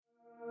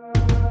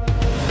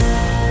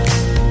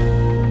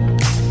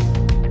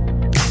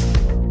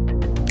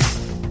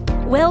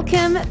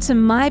Welcome to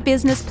My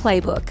Business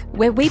Playbook,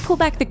 where we pull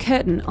back the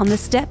curtain on the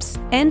steps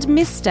and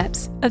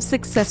missteps of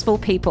successful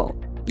people.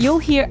 You'll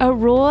hear a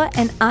raw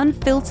and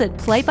unfiltered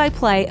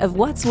play-by-play of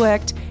what's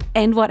worked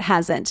and what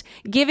hasn't,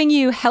 giving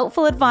you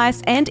helpful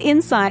advice and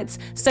insights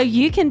so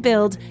you can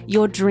build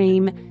your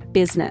dream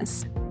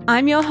business.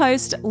 I'm your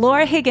host,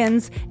 Laura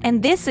Higgins,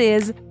 and this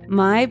is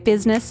My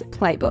Business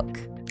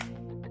Playbook.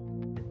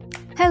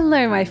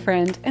 Hello, my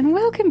friend, and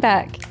welcome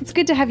back. It's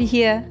good to have you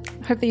here.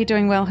 Hope that you're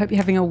doing well. Hope you're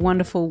having a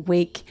wonderful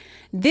week.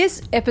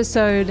 This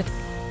episode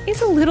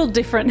is a little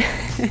different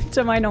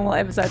to my normal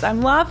episodes.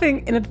 I'm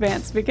laughing in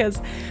advance because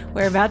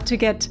we're about to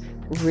get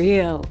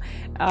real.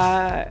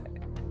 I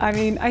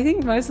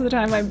think most of the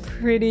time I'm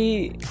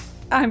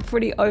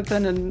pretty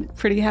open and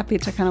pretty happy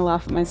to kind of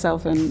laugh at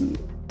myself and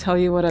tell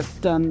you what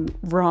I've done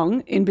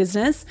wrong in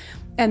business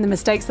and the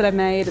mistakes that I've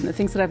made and the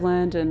things that I've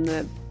learned and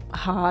the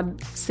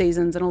hard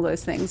seasons and all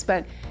those things.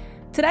 But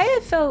today I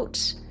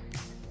felt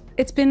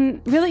it's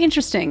been really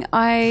interesting.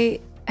 I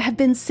have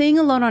been seeing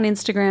a lot on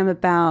Instagram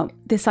about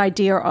this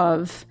idea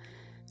of,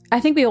 I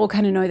think we all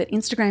kind of know that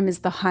Instagram is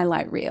the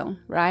highlight reel,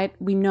 right?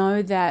 We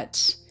know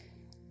that,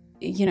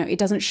 it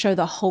doesn't show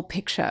the whole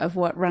picture of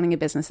what running a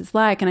business is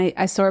like. And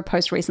I saw a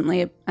post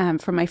recently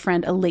from my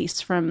friend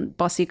Elise from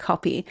Bossy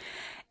Copy.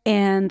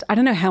 And I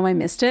don't know how I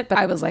missed it, but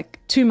I was like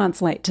 2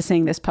 months late to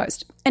seeing this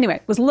post.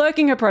 Anyway, was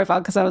lurking her profile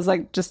because I was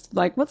just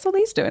like, what's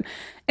Elise doing?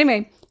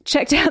 Anyway,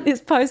 checked out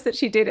this post that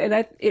she did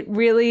and it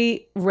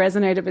really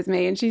resonated with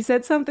me. And she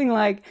said something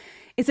like,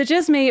 is it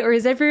just me or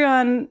is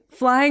everyone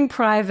flying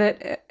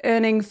private,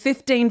 earning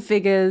 15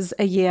 figures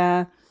a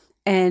year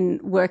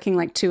and working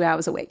like 2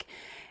 hours a week?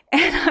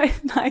 And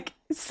I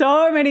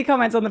so many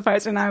comments on the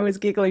post and I was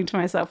giggling to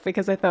myself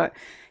because I thought,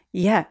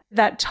 yeah,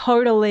 that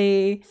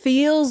totally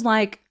feels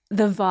like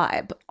the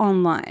vibe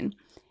online.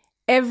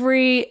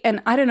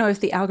 And I don't know if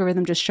the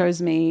algorithm just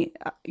shows me,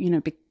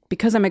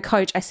 because I'm a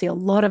coach, I see a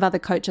lot of other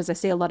coaches, I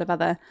see a lot of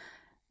other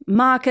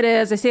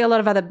marketers, I see a lot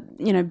of other,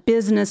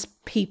 business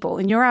people,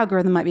 and your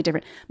algorithm might be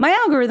different. My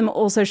algorithm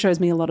also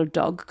shows me a lot of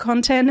dog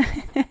content.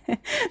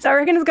 So I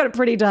reckon it's got it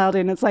pretty dialed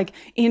in. It's like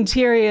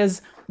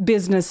interiors,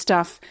 business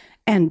stuff,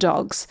 and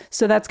dogs.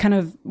 So that's kind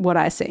of what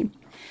I see.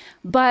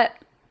 But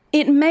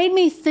it made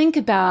me think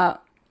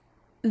about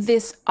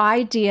this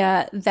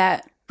idea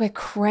that we're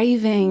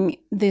craving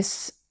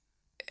this,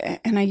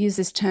 and I use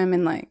this term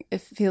in it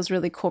feels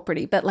really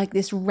corporate-y, but like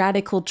this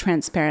radical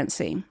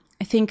transparency.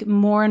 I think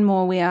more and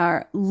more we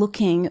are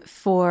looking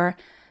for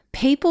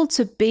people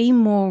to be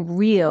more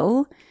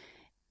real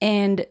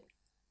and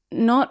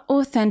not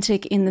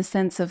authentic in the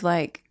sense of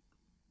like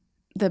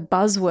the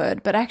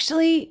buzzword, but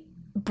actually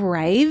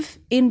brave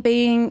in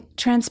being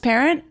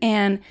transparent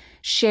and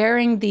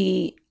sharing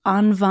the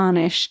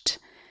unvarnished,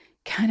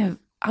 kind of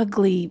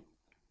ugly,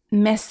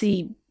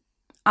 messy,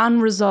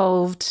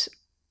 unresolved,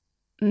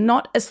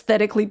 not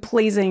aesthetically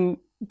pleasing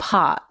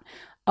part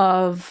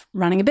of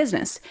running a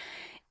business.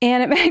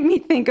 And it made me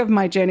think of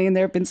my journey. And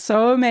there have been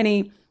so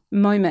many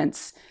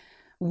moments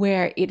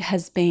where it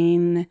has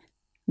been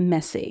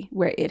messy,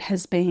 where it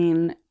has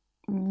been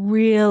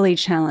really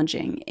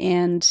challenging.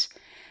 And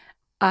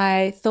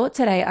I thought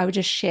today I would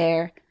just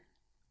share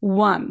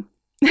one.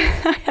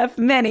 I have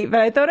many,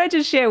 but I thought I'd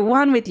just share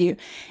one with you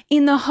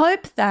in the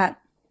hope that,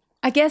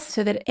 I guess,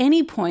 so that at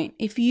any point,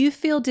 if you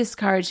feel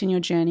discouraged in your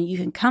journey, you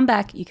can come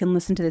back, you can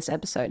listen to this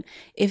episode.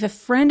 If a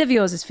friend of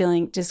yours is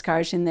feeling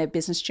discouraged in their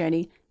business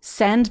journey,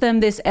 send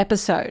them this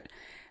episode,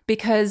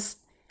 because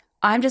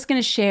I'm just going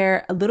to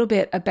share a little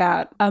bit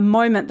about a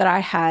moment that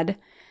I had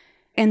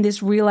and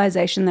this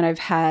realization that I've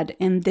had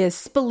and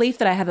this belief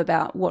that I have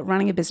about what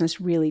running a business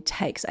really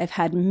takes. I've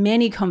had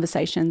many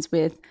conversations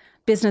with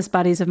business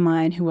buddies of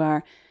mine who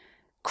are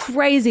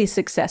crazy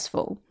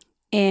successful,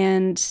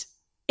 and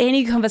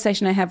any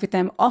conversation I have with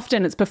them,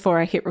 often it's before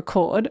I hit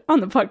record on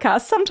the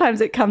podcast. Sometimes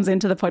it comes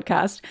into the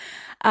podcast.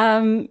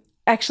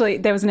 Actually,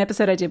 there was an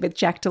episode I did with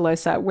Jack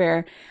DeLosa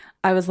where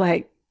I was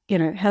like,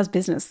 how's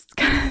business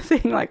kind of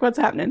thing? Like, what's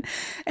happening?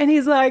 And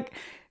he's like,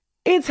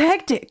 it's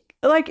hectic.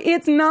 Like,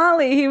 it's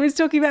gnarly. He was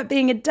talking about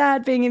being a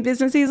dad, being in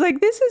business. He's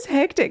like, this is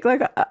hectic.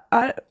 Like,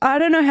 I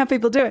don't know how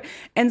people do it.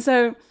 And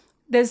so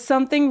there's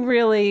something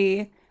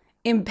really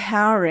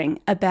empowering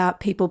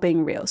about people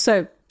being real.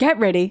 So get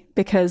ready,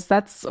 because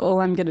that's all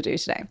I'm going to do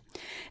today.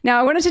 Now,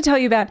 I wanted to tell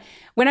you about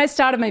when I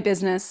started my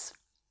business,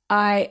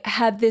 I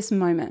had this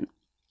moment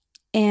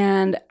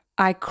and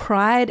I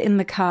cried in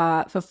the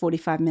car for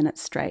 45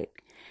 minutes straight.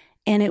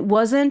 And it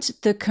wasn't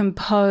the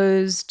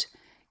composed,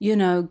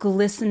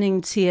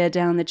 glistening tear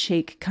down the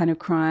cheek kind of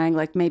crying,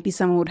 like maybe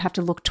someone would have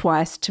to look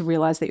twice to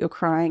realize that you're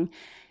crying.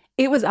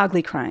 It was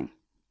ugly crying.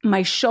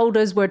 My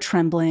shoulders were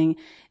trembling.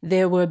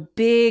 There were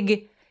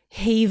big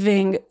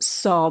heaving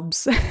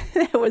sobs.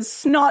 There was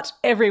snot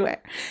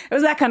everywhere. It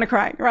was that kind of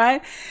crying,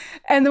 right?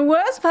 And the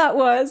worst part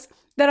was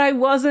that I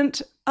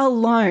wasn't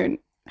alone.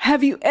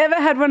 Have you ever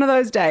had one of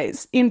those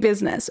days in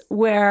business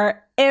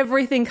where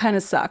everything kind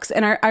of sucks?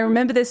 And I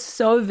remember this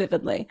so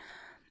vividly.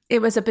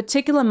 It was a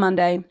particular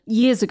Monday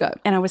years ago,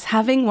 and I was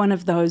having one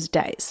of those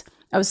days.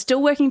 I was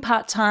still working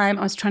part-time.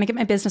 I was trying to get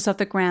my business off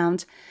the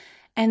ground.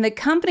 And the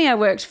company I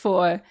worked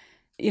for,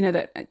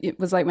 that it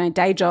was like my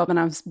day job, and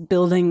I was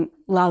building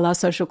La La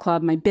Social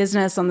Club, my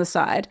business on the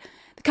side.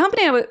 The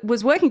company I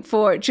was working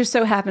for just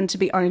so happened to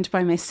be owned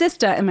by my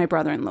sister and my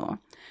brother-in-law.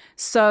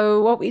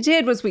 So what we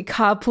did was we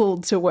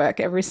carpooled to work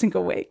every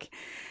single week.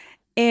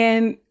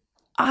 And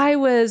I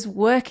was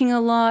working a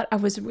lot. I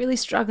was really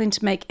struggling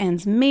to make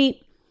ends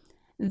meet.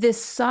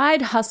 This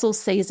side hustle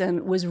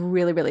season was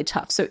really, really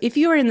tough. So if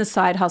you are in the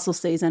side hustle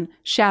season,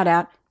 shout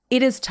out,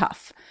 it is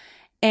tough.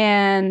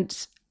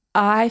 And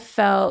I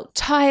felt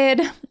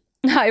tired.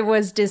 I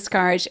was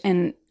discouraged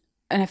and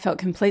I felt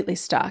completely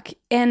stuck.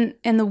 And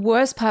the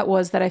worst part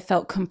was that I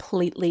felt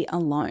completely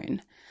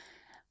alone.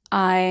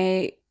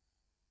 I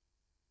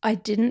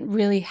didn't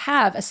really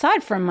have,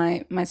 aside from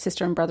my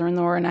sister and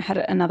brother-in-law, and I had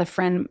another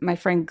friend, my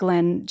friend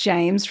Glenn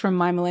James from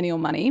My Millennial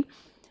Money.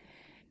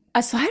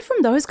 Aside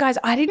from those guys,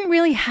 I didn't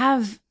really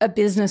have a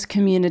business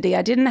community.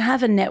 I didn't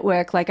have a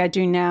network like I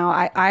do now.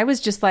 I was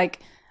just like,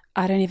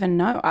 I don't even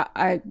know.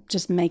 I'm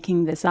just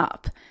making this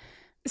up.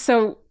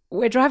 So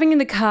we're driving in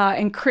the car,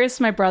 and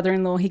Chris, my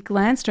brother-in-law, he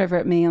glanced over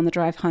at me on the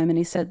drive home and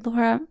he said,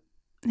 Laura,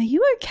 are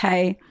you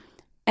okay?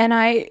 And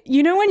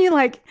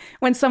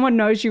when someone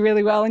knows you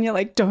really well and you're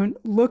like, don't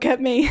look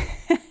at me.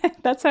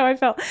 That's how I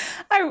felt.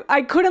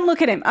 I couldn't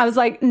look at him. I was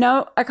like,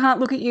 no, I can't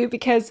look at you,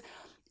 because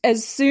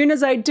as soon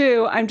as I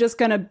do, I'm just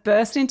going to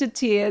burst into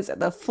tears.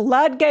 The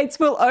floodgates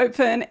will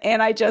open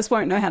and I just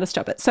won't know how to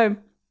stop it. So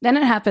then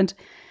it happened,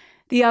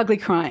 the ugly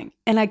crying,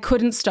 and I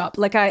couldn't stop.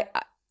 Like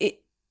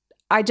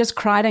I just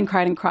cried and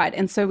cried and cried.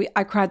 And so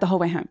I cried the whole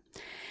way home.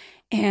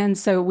 And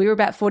so we were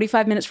about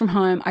 45 minutes from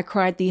home. I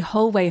cried the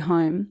whole way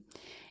home.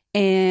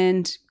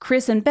 And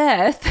Chris and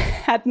Beth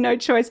had no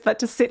choice but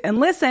to sit and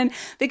listen,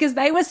 because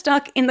they were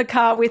stuck in the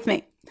car with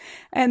me.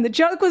 And the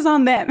joke was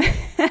on them.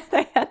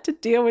 They had to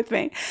deal with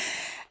me.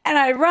 And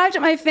I arrived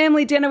at my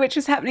family dinner, which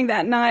was happening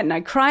that night, and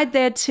I cried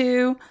there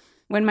too.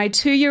 When my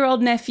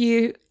 2-year-old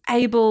nephew,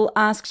 Abel,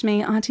 asked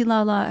me, Auntie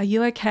Lola, are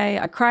you okay?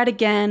 I cried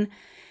again.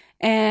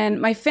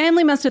 And my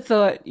family must have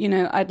thought,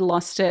 I'd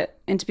lost it.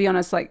 And to be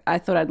honest, I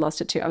thought I'd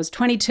lost it too. I was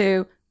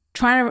 22,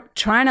 trying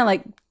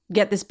to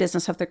get this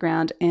business off the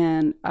ground,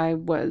 and I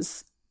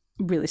was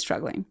really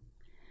struggling.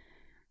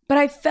 But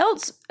I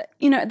felt,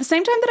 at the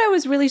same time that I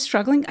was really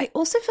struggling, I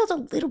also felt a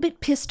little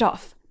bit pissed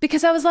off,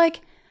 because I was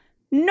like,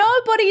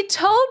 nobody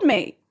told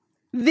me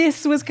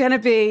this was going to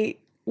be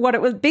what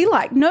it would be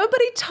like.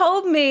 Nobody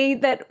told me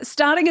that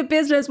starting a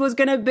business was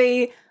going to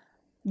be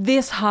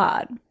this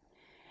hard.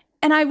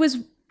 And I was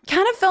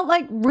kind of felt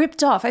like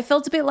ripped off. I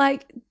felt a bit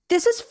like,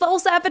 this is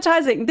false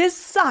advertising. This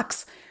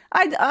sucks.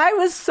 I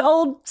was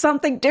sold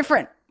something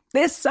different.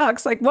 This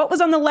sucks. Like, what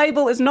was on the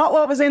label is not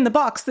what was in the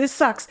box. This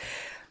sucks.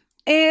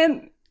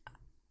 And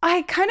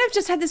I kind of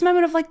just had this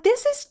moment of like,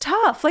 this is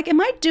tough. Like, am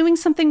I doing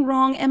something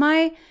wrong?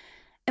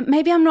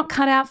 Maybe I'm not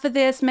cut out for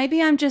this.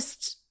 Maybe I'm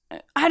just,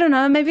 I don't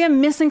know, maybe I'm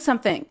missing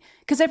something,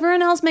 because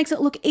everyone else makes it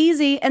look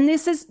easy and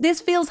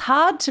this feels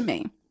hard to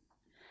me.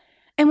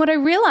 And what I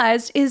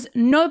realized is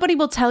nobody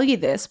will tell you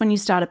this when you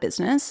start a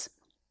business.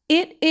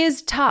 It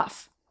is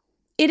tough.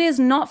 It is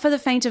not for the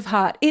faint of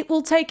heart. It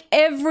will take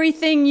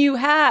everything you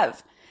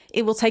have.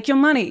 It will take your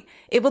money.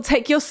 It will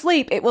take your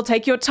sleep. It will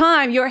take your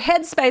time, your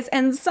headspace,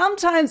 and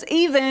sometimes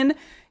even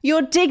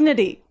your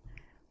dignity.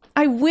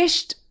 I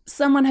wished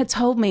someone had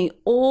told me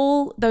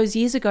all those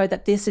years ago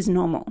that this is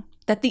normal,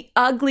 that the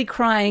ugly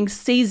crying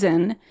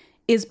season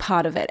is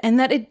part of it, and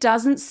that it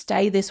doesn't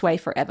stay this way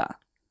forever.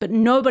 But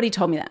nobody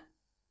told me that.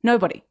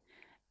 Nobody.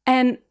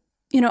 And,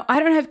 I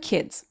don't have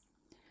kids,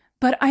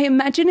 but I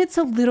imagine it's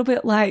a little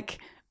bit like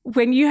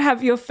when you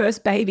have your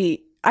first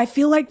baby. I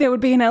feel like there would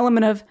be an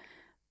element of,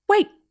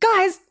 wait,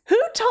 guys, who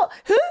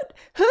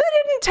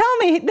didn't tell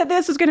me that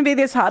this was going to be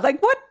this hard?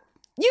 Like, what?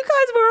 You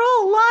guys were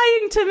all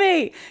lying to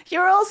me.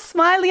 You're all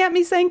smiling at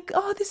me saying,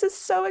 oh, this is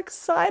so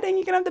exciting.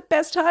 You're going to have the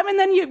best time. And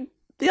then you're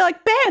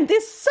like, bam,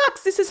 this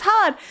sucks. This is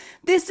hard.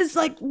 This is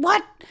like,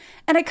 what?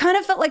 And I kind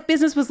of felt like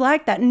business was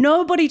like that.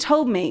 Nobody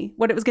told me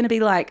what it was going to be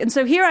like. And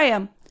so here I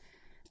am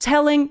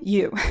telling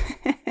you.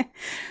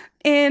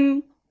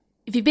 And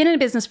if you've been in a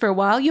business for a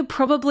while, you're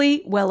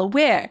probably well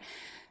aware.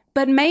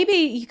 But maybe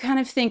you kind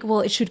of think,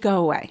 well, it should go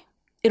away.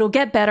 It'll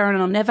get better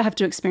and I'll never have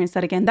to experience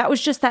that again. That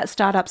was just that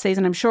startup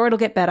season. I'm sure it'll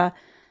get better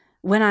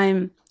when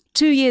I'm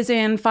 2 years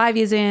in, 5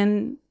 years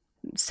in,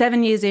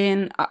 7 years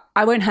in.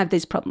 I won't have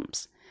these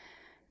problems.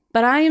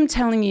 But I am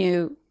telling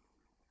you,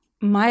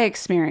 my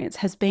experience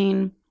has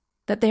been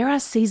that there are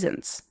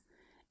seasons.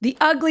 The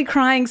ugly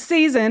crying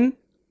season,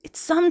 it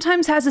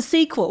sometimes has a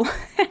sequel.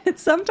 It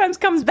sometimes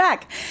comes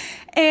back.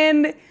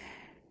 And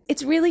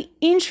it's really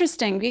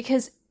interesting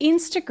because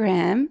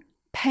Instagram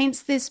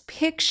paints this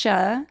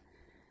picture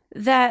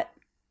that,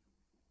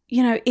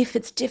 if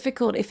it's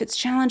difficult, if it's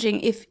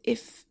challenging,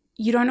 if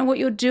you don't know what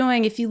you're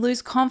doing, if you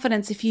lose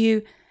confidence, if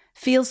you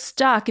feel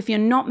stuck, if you're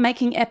not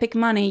making epic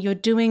money, you're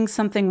doing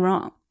something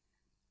wrong.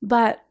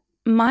 But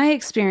my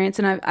experience,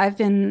 and I've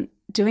been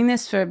doing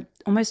this for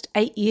almost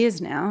 8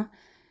 years now,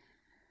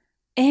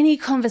 any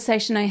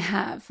conversation I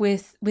have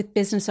with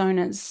business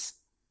owners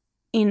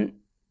in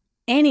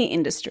any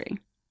industry,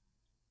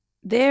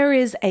 there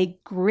is a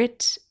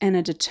grit and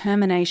a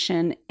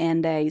determination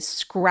and a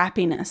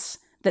scrappiness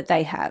that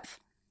they have.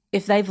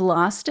 If they've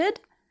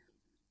lasted,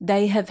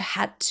 they have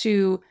had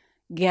to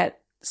get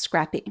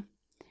scrappy.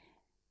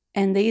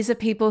 And these are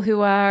people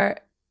who are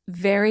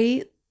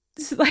very,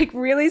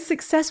 really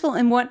successful.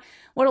 And what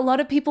a lot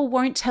of people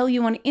won't tell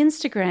you on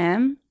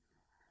Instagram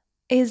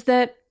is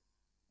that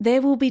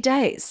there will be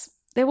days.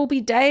 There will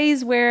be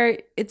days where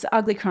it's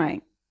ugly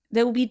crying.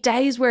 There will be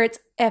days where it's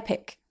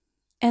epic.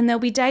 And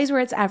there'll be days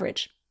where it's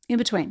average, in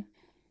between.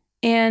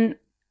 And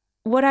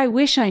what I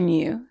wish I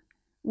knew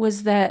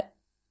was that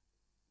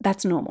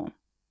that's normal.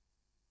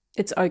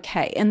 It's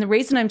okay. And the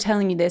reason I'm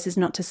telling you this is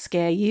not to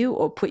scare you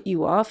or put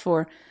you off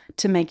or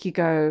to make you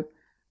go,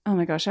 oh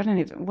my gosh,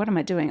 what am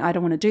I doing? I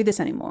don't want to do this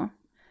anymore.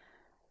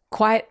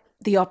 Quite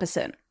the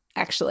opposite,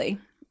 actually.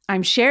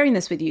 I'm sharing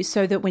this with you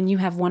so that when you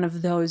have one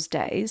of those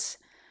days,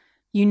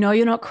 you know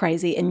you're not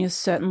crazy and you're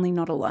certainly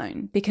not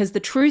alone. Because the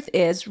truth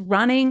is,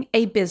 running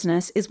a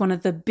business is one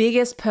of the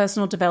biggest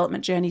personal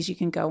development journeys you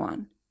can go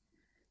on.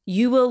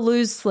 You will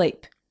lose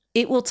sleep.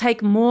 It will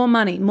take more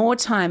money, more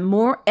time,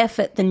 more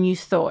effort than you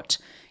thought.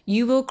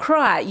 You will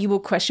cry. You will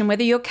question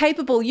whether you're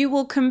capable. You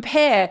will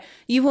compare.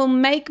 You will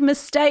make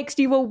mistakes.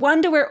 You will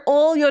wonder where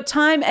all your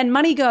time and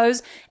money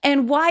goes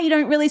and why you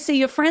don't really see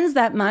your friends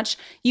that much.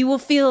 You will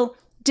feel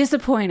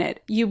disappointed.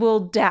 You will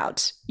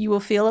doubt. You will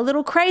feel a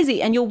little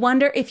crazy and you'll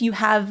wonder if you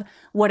have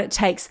what it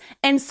takes.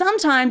 And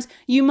sometimes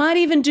you might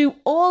even do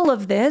all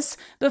of this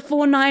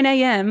before 9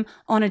 a.m.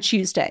 on a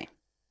Tuesday.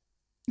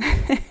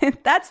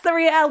 That's the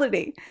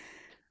reality.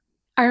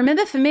 I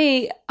remember for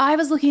me, I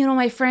was looking at all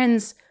my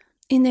friends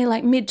in their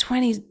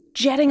mid-20s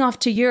jetting off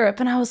to Europe.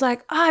 And I was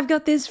like, I've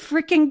got this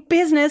freaking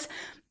business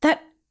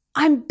that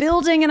I'm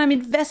building and I'm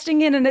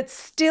investing in. And it's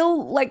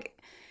still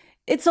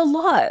it's a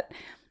lot.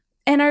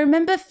 And I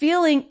remember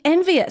feeling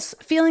envious,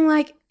 feeling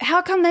like,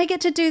 how come they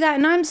get to do that?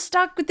 And I'm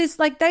stuck with this,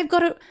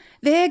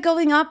 they're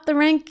going up the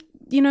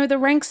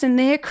ranks in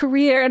their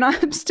career. And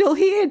I'm still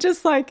here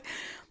just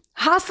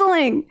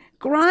hustling,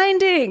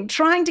 grinding,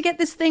 trying to get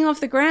this thing off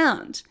the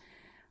ground.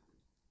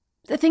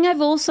 The thing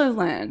I've also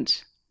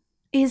learned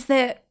is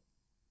that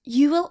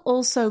you will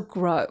also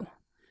grow.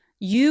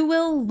 You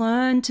will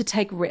learn to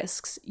take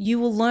risks. You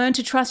will learn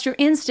to trust your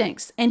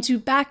instincts and to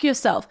back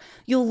yourself.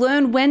 You'll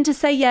learn when to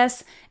say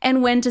yes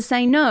and when to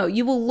say no.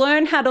 You will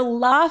learn how to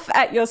laugh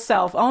at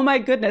yourself. Oh my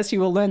goodness, you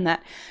will learn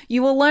that.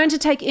 You will learn to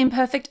take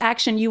imperfect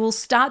action. You will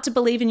start to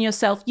believe in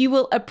yourself. You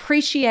will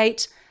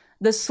appreciate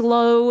the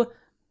slow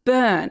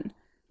burn.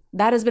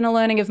 That has been a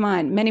learning of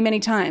mine many, many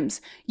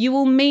times. You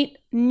will meet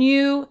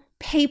new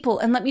people.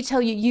 And let me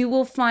tell you, you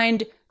will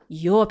find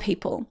your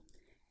people.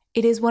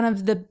 It is one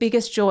of the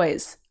biggest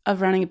joys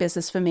of running a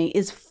business for me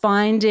is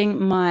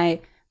finding my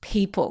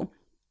people.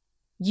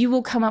 You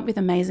will come up with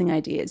amazing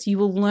ideas. You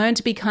will learn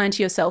to be kind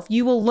to yourself.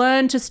 You will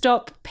learn to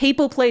stop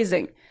people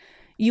pleasing.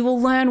 You will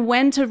learn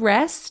when to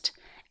rest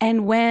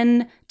and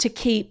when to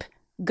keep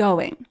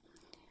going.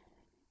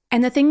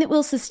 And the thing that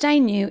will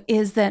sustain you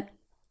is that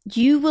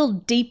you will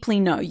deeply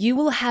know, you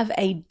will have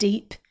a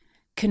deep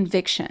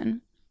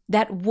conviction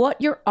that what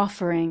you're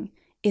offering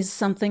is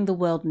something the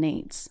world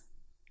needs.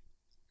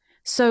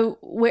 So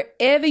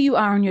wherever you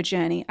are on your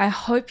journey, I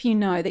hope you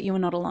know that you are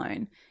not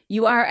alone.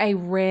 You are a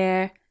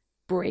rare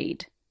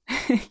breed.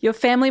 Your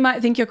family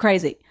might think you're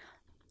crazy.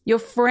 Your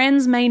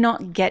friends may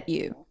not get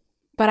you,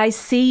 but I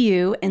see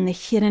you in the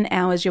hidden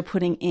hours you're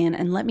putting in.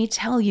 And let me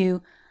tell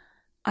you,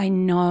 I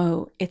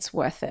know it's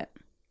worth it.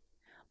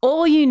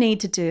 All you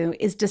need to do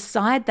is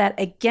decide that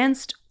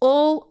against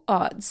all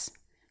odds,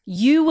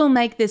 you will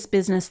make this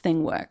business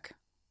thing work.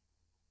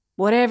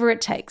 Whatever it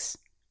takes.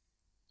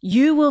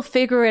 You will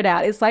figure it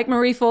out. It's like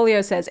Marie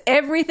Forleo says,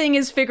 everything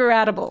is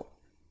figure-outable.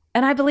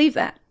 And I believe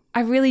that.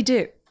 I really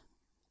do.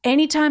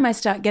 Anytime I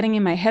start getting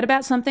in my head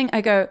about something,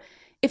 I go,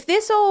 if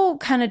this all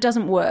kind of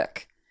doesn't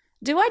work,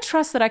 do I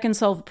trust that I can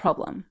solve the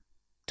problem?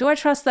 Do I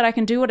trust that I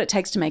can do what it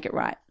takes to make it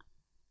right?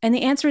 And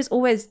the answer is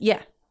always,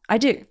 yeah, I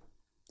do.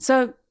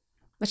 So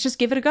let's just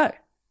give it a go.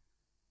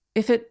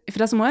 If it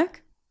doesn't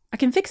work, I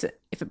can fix it.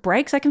 If it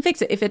breaks, I can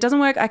fix it. If it doesn't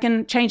work, I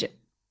can change it.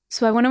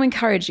 So I want to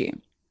encourage you.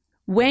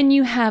 When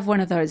you have one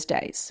of those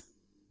days,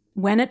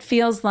 when it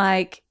feels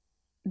like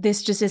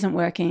this just isn't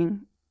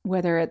working,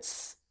 whether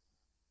it's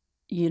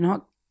you're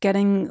not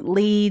getting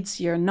leads,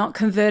 you're not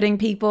converting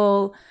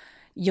people,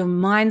 your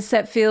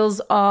mindset feels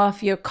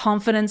off, your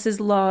confidence is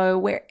low,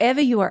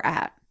 wherever you are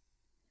at,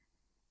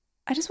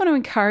 I just want to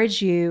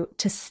encourage you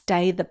to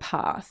stay the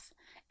path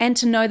and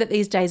to know that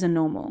these days are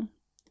normal.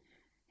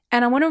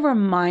 And I want to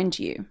remind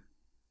you,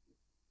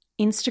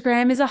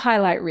 Instagram is a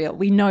highlight reel.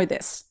 We know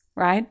this,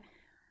 right?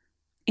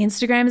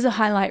 Instagram is a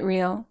highlight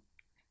reel,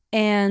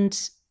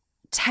 and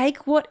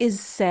take what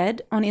is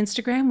said on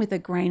Instagram with a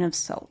grain of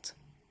salt.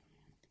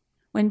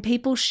 When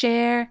people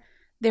share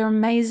their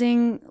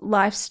amazing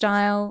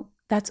lifestyle,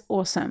 that's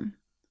awesome.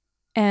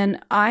 And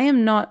I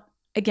am not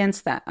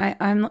against that.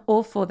 I'm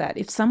all for that.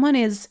 If someone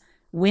is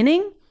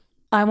winning,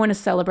 I want to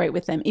celebrate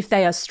with them. If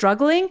they are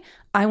struggling,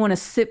 I want to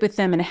sit with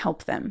them and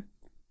help them.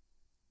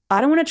 I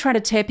don't want to try to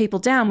tear people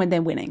down when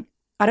they're winning.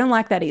 I don't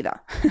like that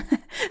either.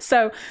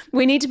 So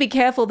we need to be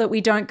careful that we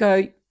don't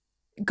go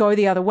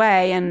the other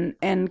way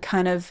and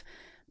kind of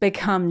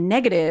become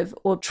negative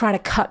or try to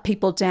cut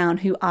people down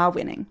who are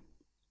winning.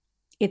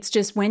 It's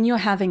just when you're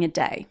having a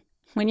day,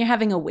 when you're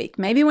having a week,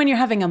 maybe when you're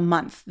having a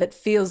month that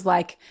feels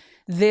like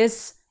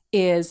this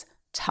is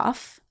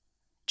tough,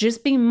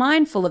 just be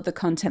mindful of the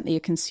content that you're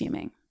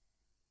consuming,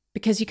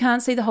 because you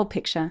can't see the whole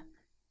picture.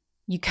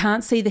 You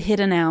can't see the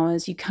hidden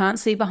hours. You can't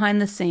see behind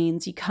the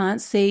scenes. You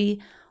can't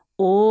see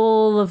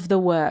all of the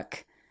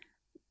work,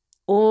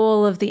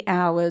 all of the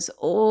hours,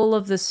 all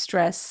of the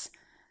stress,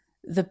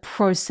 the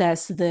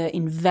process, the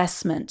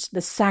investment,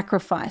 the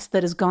sacrifice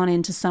that has gone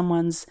into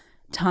someone's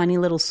tiny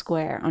little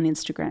square on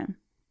Instagram.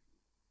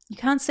 You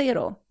can't see it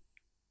all.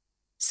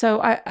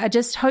 So I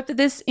just hope that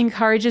this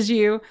encourages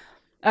you.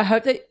 I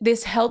hope that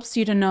this helps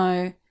you to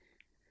know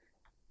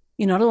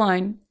you're not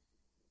alone.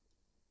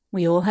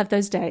 We all have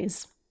those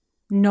days.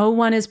 No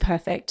one is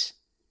perfect.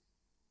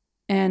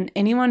 And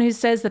anyone who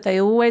says that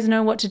they always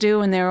know what to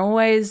do and they're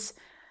always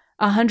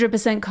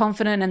 100%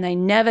 confident and they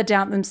never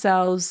doubt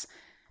themselves,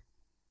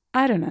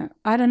 I don't know.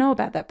 I don't know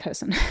about that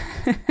person.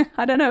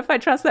 I don't know if I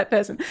trust that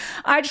person.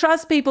 I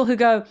trust people who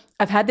go,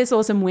 I've had this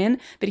awesome win,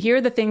 but here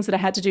are the things that I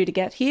had to do to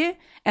get here,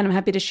 and I'm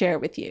happy to share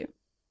it with you.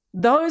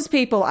 Those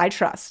people I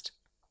trust.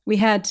 We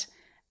had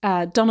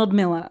Donald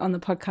Miller on the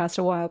podcast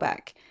a while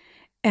back,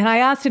 and I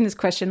asked him this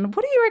question,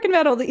 what do you reckon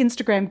about all the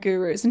Instagram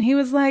gurus? And he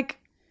was like,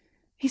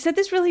 he said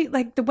this really,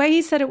 like the way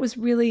he said it was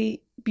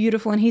really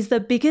beautiful, and he's the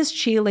biggest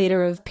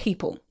cheerleader of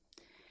people.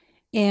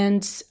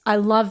 And I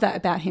love that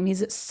about him.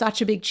 He's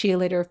such a big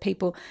cheerleader of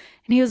people.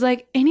 And he was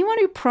like, anyone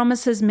who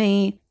promises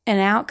me an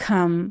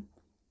outcome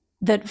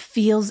that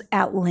feels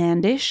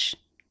outlandish,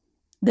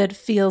 that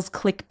feels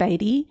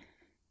clickbaity,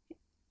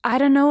 I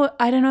don't know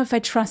if I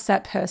trust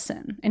that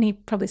person. And he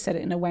probably said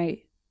it in a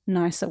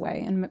nicer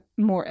way and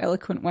more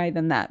eloquent way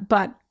than that.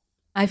 But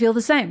I feel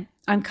the same.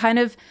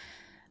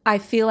 I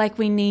feel like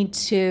we need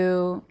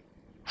to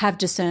have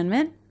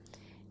discernment,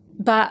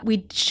 but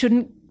we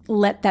shouldn't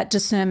let that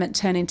discernment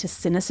turn into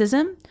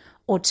cynicism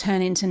or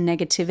turn into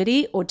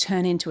negativity or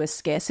turn into a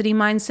scarcity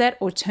mindset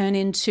or turn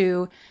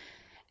into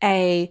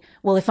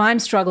well, if I'm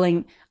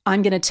struggling,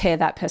 I'm going to tear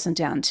that person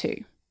down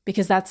too,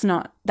 because that's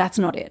not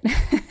it.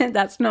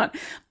 That's not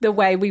the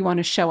way we want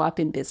to show up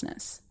in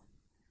business.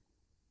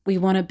 We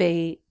want to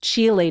be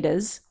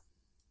cheerleaders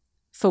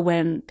for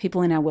when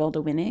people in our world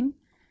are winning,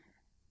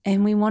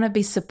 and we want to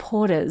be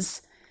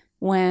supporters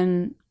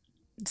when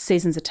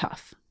seasons are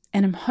tough.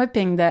 And I'm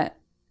hoping that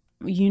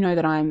you know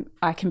that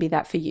I can be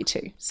that for you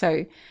too.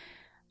 So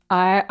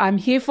I'm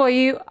here for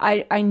you.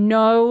 I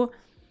know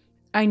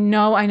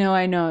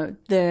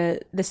the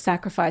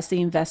sacrifice,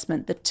 the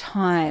investment, the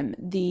time,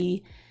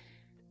 the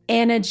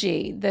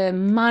energy, the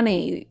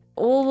money,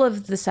 all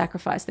of the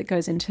sacrifice that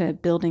goes into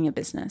building a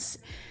business.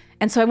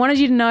 And so I wanted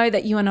you to know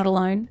that you are not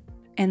alone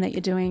and that you're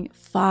doing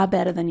far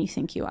better than you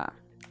think you are.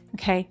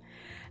 Okay.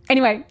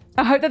 Anyway,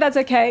 I hope that that's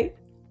okay.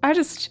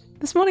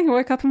 This morning I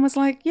woke up and was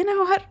like, you know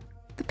what?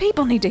 The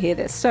people need to hear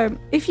this. So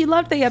if you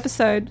loved the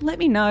episode, let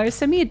me know.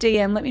 Send me a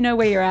DM. Let me know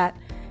where you're at.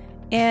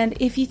 And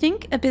if you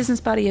think a business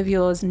buddy of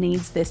yours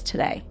needs this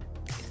today,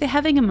 if they're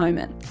having a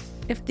moment,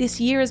 if this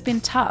year has been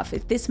tough,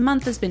 if this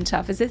month has been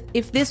tough,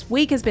 if this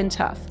week has been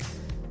tough,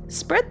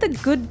 spread the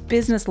good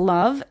business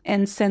love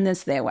and send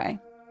this their way.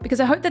 Because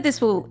I hope that this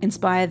will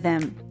inspire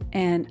them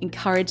and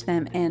encourage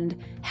them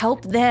and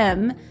help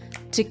them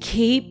to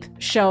keep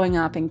showing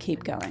up and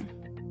keep going.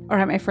 All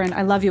right, my friend,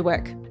 I love your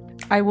work.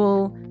 I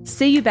will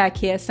see you back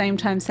here, same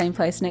time, same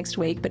place next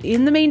week. But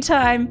in the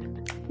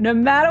meantime, no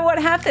matter what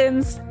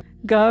happens,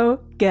 go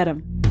get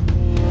 'em.